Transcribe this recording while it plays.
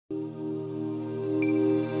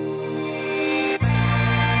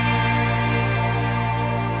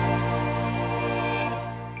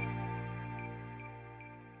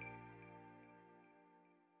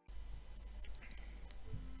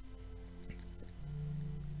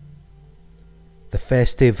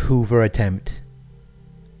Festive Hoover attempt.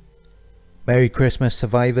 Merry Christmas,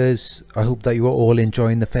 survivors. I hope that you are all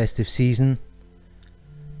enjoying the festive season.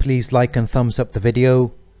 Please like and thumbs up the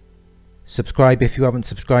video. Subscribe if you haven't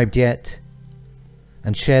subscribed yet.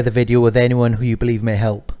 And share the video with anyone who you believe may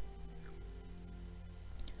help.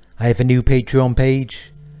 I have a new Patreon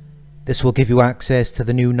page. This will give you access to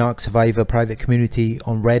the new Narc Survivor private community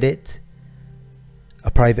on Reddit.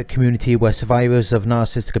 A private community where survivors of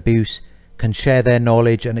narcissistic abuse can share their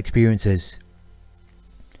knowledge and experiences.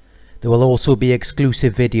 There will also be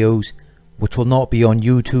exclusive videos which will not be on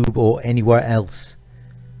YouTube or anywhere else.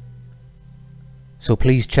 So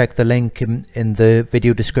please check the link in the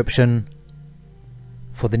video description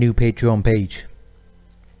for the new Patreon page.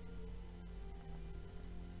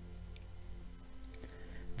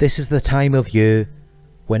 This is the time of year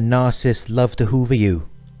when narcissists love to hoover you.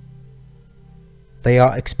 They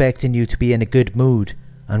are expecting you to be in a good mood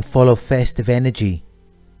and full of festive energy.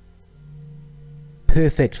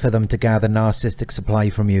 Perfect for them to gather narcissistic supply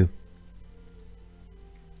from you.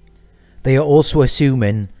 They are also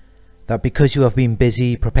assuming that because you have been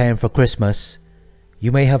busy preparing for Christmas,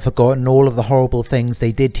 you may have forgotten all of the horrible things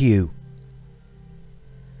they did to you.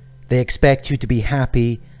 They expect you to be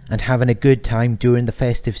happy and having a good time during the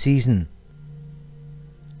festive season.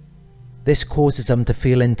 This causes them to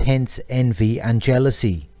feel intense envy and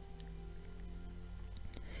jealousy.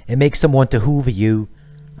 It makes them want to hoover you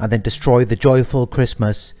and then destroy the joyful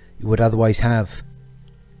Christmas you would otherwise have.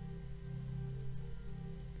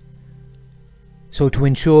 So to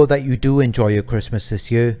ensure that you do enjoy your Christmas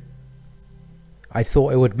this year, I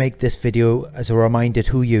thought I would make this video as a reminder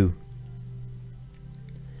to you.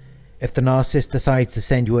 If the narcissist decides to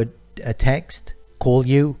send you a text, call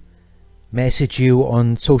you, message you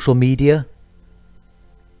on social media,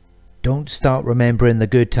 don't start remembering the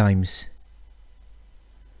good times.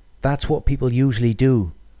 That's what people usually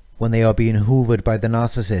do when they are being hoovered by the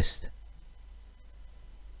narcissist.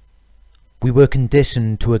 We were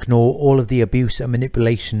conditioned to ignore all of the abuse and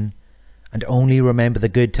manipulation and only remember the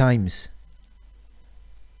good times.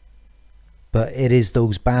 But it is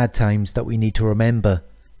those bad times that we need to remember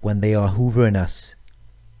when they are hoovering us.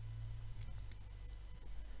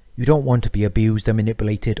 You don't want to be abused and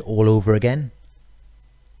manipulated all over again,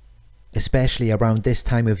 especially around this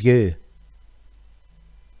time of year.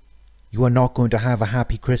 You are not going to have a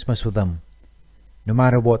happy Christmas with them, no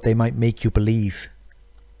matter what they might make you believe.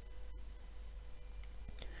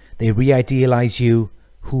 They re-idealize you,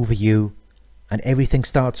 hoover you, and everything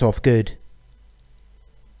starts off good.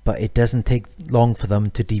 But it doesn't take long for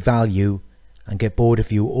them to devalue and get bored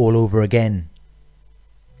of you all over again.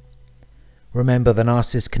 Remember, the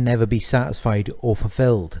narcissist can never be satisfied or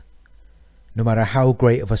fulfilled, no matter how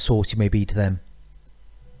great of a source you may be to them.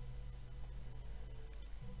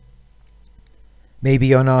 Maybe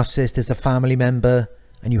your narcissist is a family member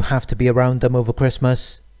and you have to be around them over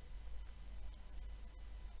Christmas.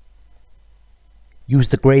 Use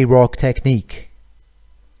the grey rock technique.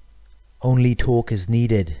 Only talk is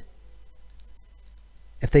needed.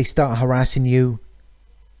 If they start harassing you,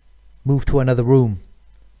 move to another room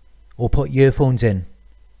or put earphones in.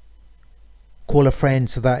 Call a friend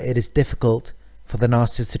so that it is difficult for the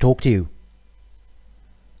narcissist to talk to you.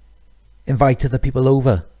 Invite other people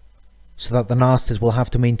over so that the narcissist will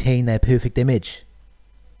have to maintain their perfect image.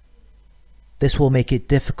 This will make it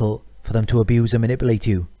difficult for them to abuse and manipulate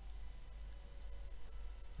you.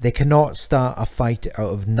 They cannot start a fight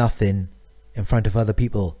out of nothing in front of other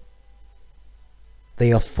people.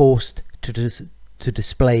 They are forced to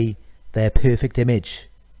display their perfect image.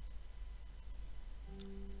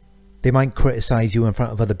 They might criticize you in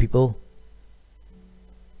front of other people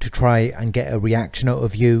to try and get a reaction out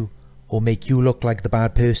of you or make you look like the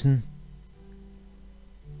bad person.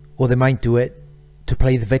 Or they might do it to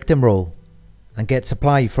play the victim role and get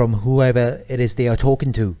supply from whoever it is they are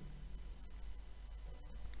talking to.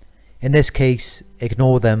 In this case,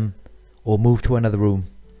 ignore them or move to another room.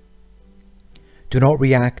 Do not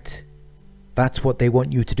react. That's what they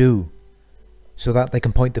want you to do, so that they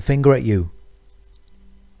can point the finger at you.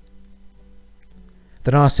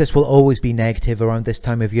 The narcissist will always be negative around this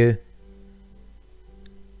time of year.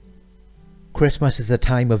 Christmas is a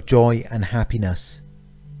time of joy and happiness.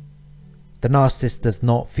 The narcissist does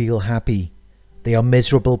not feel happy. They are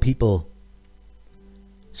miserable people.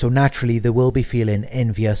 So naturally they will be feeling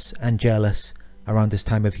envious and jealous around this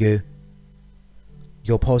time of year.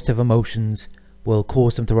 Your positive emotions will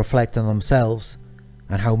cause them to reflect on themselves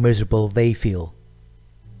and how miserable they feel.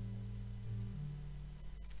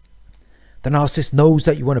 The narcissist knows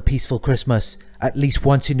that you want a peaceful Christmas at least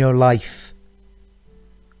once in your life.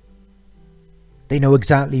 They know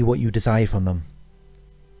exactly what you desire from them.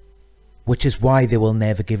 which is why they will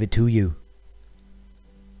never give it to you.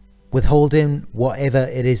 Withholding whatever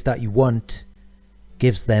it is that you want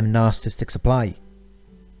gives them narcissistic supply.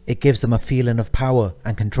 It gives them a feeling of power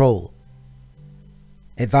and control.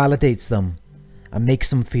 It validates them and makes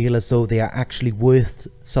them feel as though they are actually worth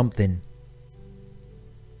something,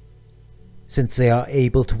 since they are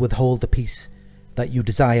able to withhold the peace that you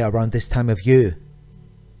desire around this time of year.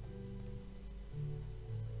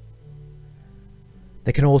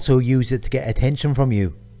 They can also use it to get attention from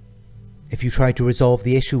you if you try to resolve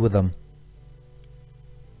the issue with them.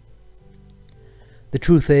 The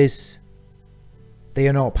truth is, they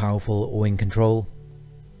are not powerful or in control.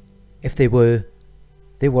 If they were,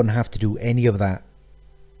 they wouldn't have to do any of that.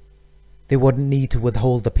 They wouldn't need to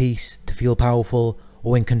withhold the peace to feel powerful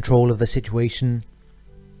or in control of the situation.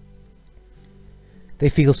 They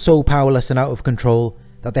feel so powerless and out of control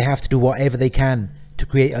that they have to do whatever they can to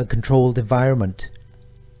create a controlled environment.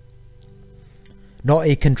 Not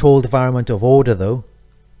a controlled environment of order though.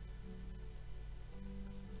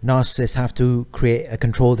 Narcissists have to create a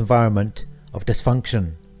controlled environment of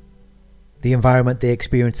dysfunction, the environment they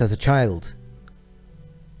experienced as a child.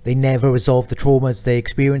 They never resolve the traumas they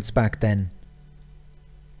experienced back then.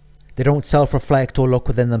 They don't self-reflect or look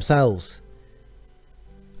within themselves.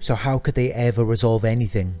 So how could they ever resolve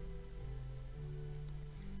anything?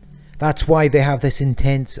 That's why they have this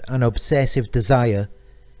intense and obsessive desire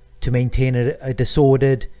to maintain a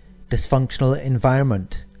disordered, dysfunctional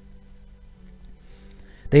environment.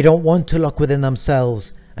 They don't want to look within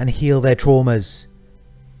themselves and heal their traumas.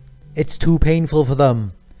 It's too painful for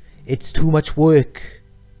them. It's too much work.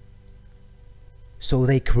 So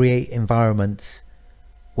they create environments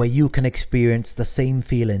where you can experience the same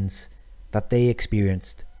feelings that they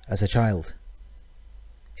experienced as a child.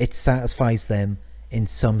 It satisfies them in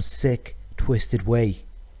some sick, twisted way.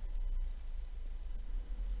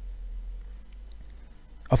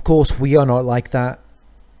 Of course, we are not like that.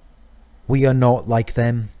 We are not like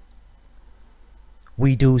them.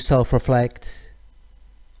 We do self-reflect.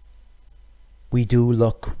 We do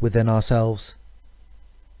look within ourselves.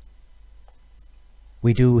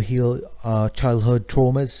 We do heal our childhood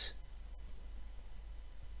traumas.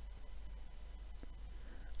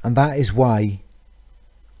 And that is why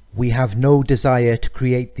we have no desire to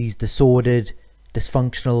create these disordered,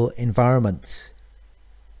 dysfunctional environments.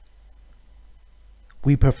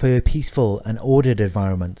 We prefer peaceful and ordered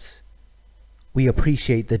environments. We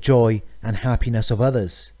appreciate the joy and happiness of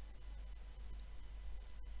others.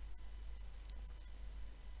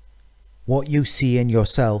 What you see in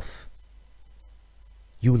yourself,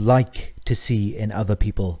 you like to see in other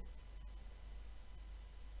people.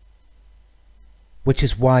 Which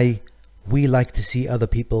is why we like to see other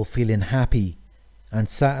people feeling happy and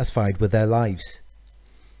satisfied with their lives.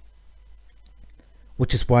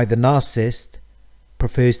 Which is why the narcissist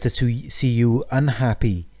prefers to see you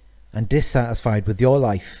unhappy and dissatisfied with your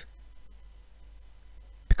life.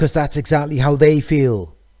 Because that's exactly how they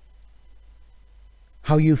feel.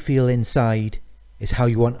 How you feel inside is how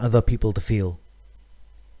you want other people to feel.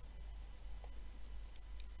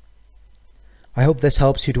 I hope this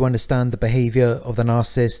helps you to understand the behaviour of the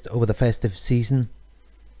narcissist over the festive season.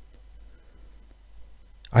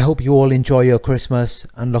 I hope you all enjoy your Christmas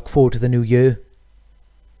and look forward to the new year.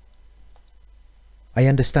 I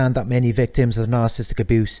understand that many victims of narcissistic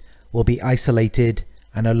abuse will be isolated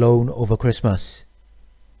and alone over Christmas.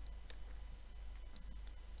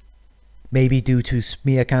 Maybe due to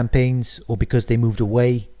smear campaigns or because they moved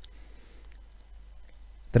away.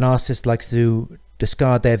 The narcissist likes to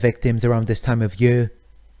discard their victims around this time of year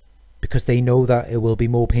because they know that it will be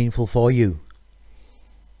more painful for you.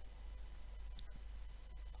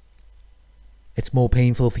 It's more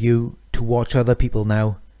painful for you to watch other people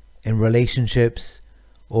now in relationships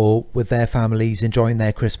or with their families enjoying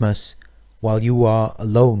their Christmas while you are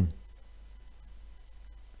alone.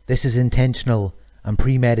 This is intentional and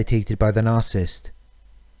premeditated by the narcissist.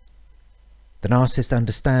 The narcissist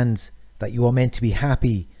understands that you are meant to be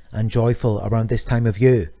happy and joyful around this time of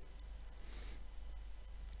year.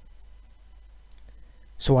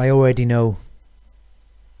 So I already know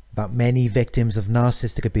that many victims of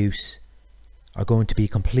narcissistic abuse are going to be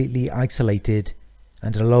completely isolated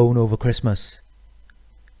and alone over Christmas.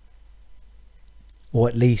 Or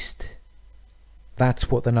at least that's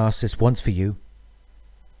what the narcissist wants for you.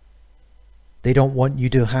 They don't want you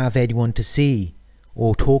to have anyone to see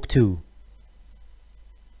or talk to.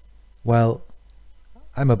 Well,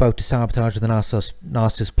 I'm about to sabotage the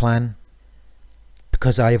narcissist plan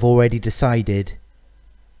because I have already decided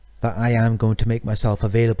that I am going to make myself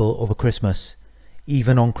available over Christmas,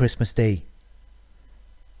 even on Christmas Day.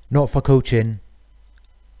 Not for coaching,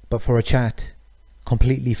 but for a chat,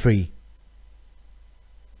 completely free.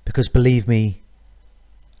 Because believe me,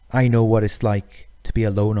 I know what it's like to be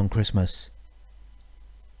alone on Christmas.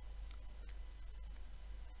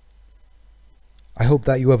 I hope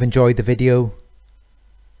that you have enjoyed the video.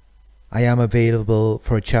 I am available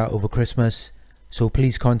for a chat over Christmas, so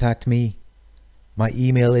please contact me. My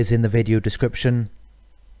email is in the video description.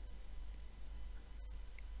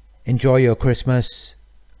 Enjoy your Christmas,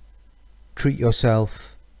 treat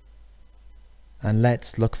yourself, and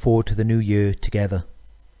let's look forward to the new year together.